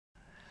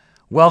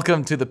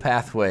Welcome to The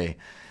Pathway.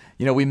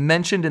 We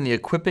mentioned in the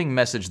equipping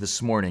message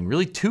this morning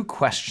really two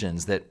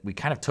questions that we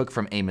kind of took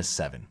from Amos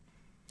 7.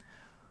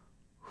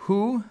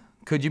 Who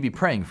could you be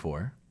praying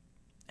for?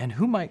 And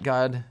who might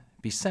God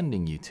be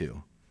sending you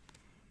to?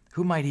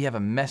 Who might he have a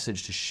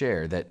message to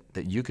share that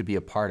you could be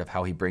a part of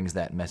how he brings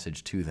that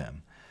message to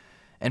them?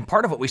 And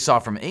part of what we saw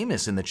from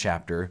Amos in the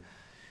chapter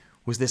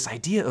was this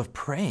idea of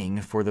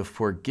praying for the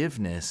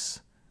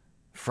forgiveness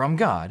from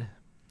God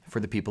for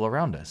the people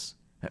around us.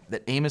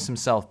 That Amos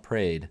himself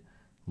prayed,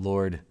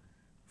 Lord,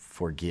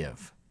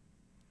 forgive.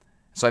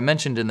 So I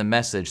mentioned in the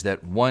message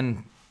that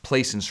one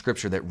place in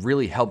Scripture that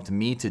really helped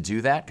me to do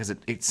that, because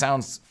it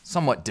sounds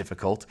somewhat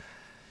difficult,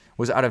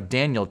 was out of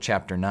Daniel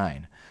chapter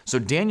 9. So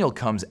Daniel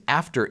comes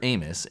after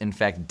Amos. In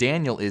fact,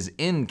 Daniel is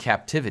in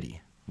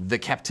captivity, the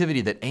captivity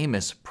that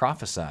Amos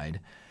prophesied.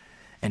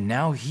 And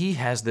now he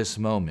has this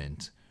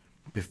moment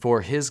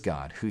before his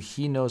God, who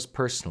he knows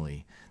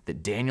personally,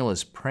 that Daniel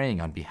is praying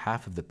on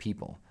behalf of the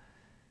people.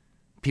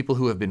 People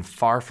who have been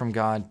far from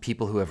God,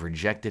 people who have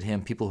rejected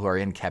him, people who are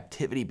in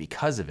captivity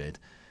because of it.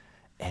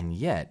 And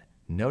yet,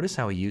 notice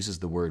how he uses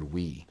the word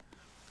we.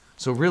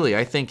 So really,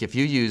 I think if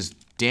you use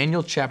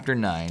Daniel chapter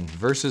 9,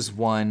 verses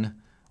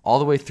 1 all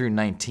the way through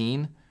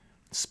 19,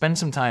 spend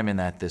some time in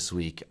that this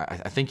week.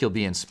 I think you'll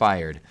be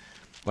inspired.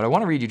 But I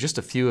want to read you just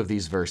a few of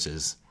these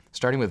verses,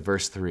 starting with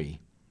verse 3.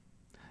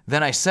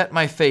 Then I set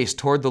my face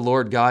toward the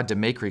Lord God to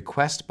make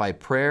request by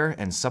prayer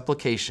and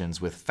supplications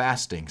with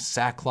fasting,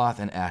 sackcloth,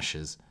 and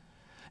ashes.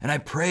 And I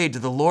prayed to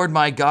the Lord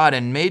my God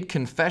and made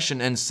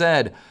confession and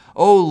said,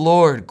 O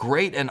Lord,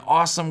 great and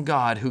awesome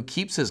God, who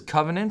keeps his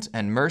covenant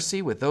and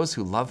mercy with those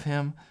who love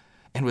him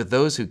and with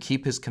those who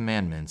keep his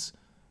commandments,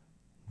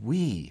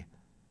 we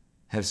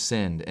have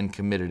sinned and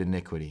committed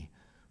iniquity.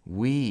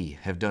 We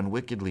have done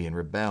wickedly and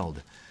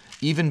rebelled,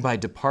 even by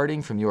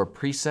departing from your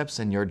precepts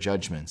and your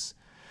judgments.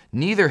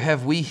 Neither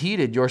have we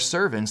heeded your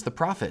servants, the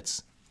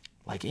prophets,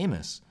 like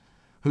Amos,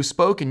 who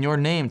spoke in your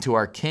name to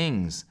our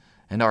kings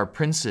and our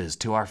princes,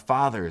 to our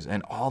fathers,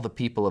 and all the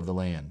people of the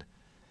land.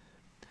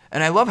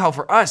 And I love how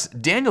for us,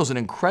 Daniel's an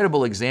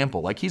incredible example.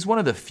 Like he's one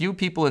of the few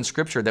people in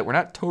Scripture that we're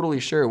not totally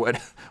sure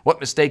what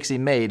mistakes he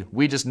made.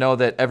 We just know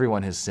that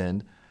everyone has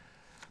sinned.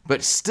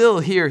 But still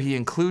here he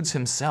includes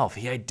himself.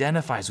 He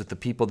identifies with the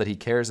people that he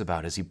cares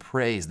about as he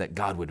prays that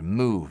God would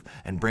move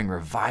and bring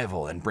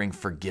revival and bring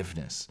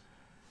forgiveness.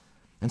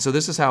 And so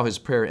this is how his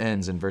prayer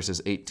ends in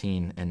verses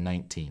 18 and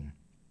 19.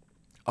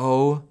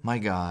 O my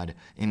God,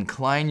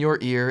 incline your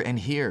ear and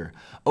hear.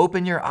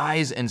 Open your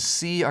eyes and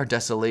see our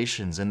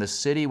desolations in the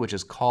city which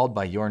is called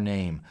by your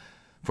name.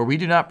 For we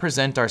do not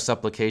present our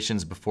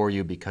supplications before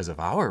you because of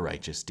our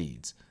righteous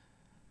deeds,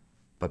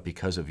 but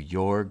because of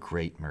your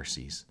great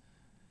mercies.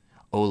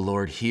 O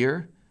Lord,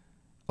 hear.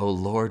 O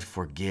Lord,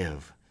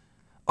 forgive.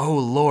 O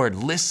Lord,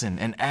 listen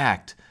and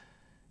act.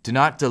 Do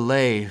not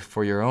delay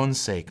for your own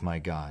sake, my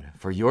God,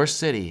 for your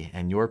city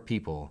and your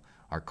people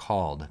are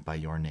called by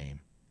your name.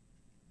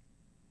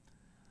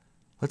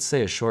 Let's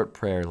say a short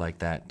prayer like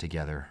that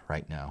together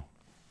right now.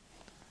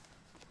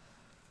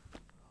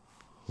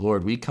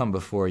 Lord, we come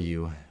before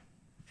you,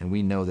 and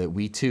we know that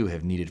we too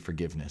have needed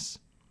forgiveness,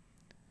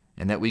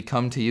 and that we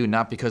come to you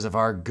not because of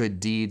our good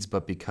deeds,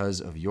 but because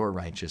of your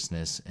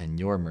righteousness and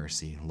your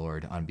mercy,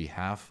 Lord, on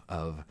behalf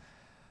of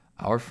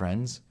our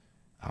friends,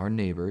 our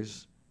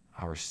neighbors,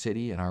 our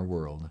city, and our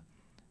world.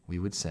 We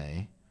would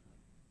say,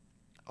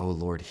 O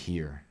Lord,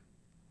 hear.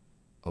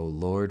 O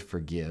Lord,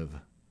 forgive.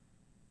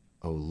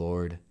 O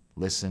Lord,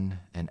 listen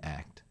and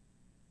act.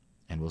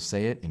 And we'll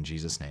say it in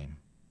Jesus' name.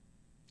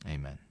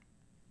 Amen.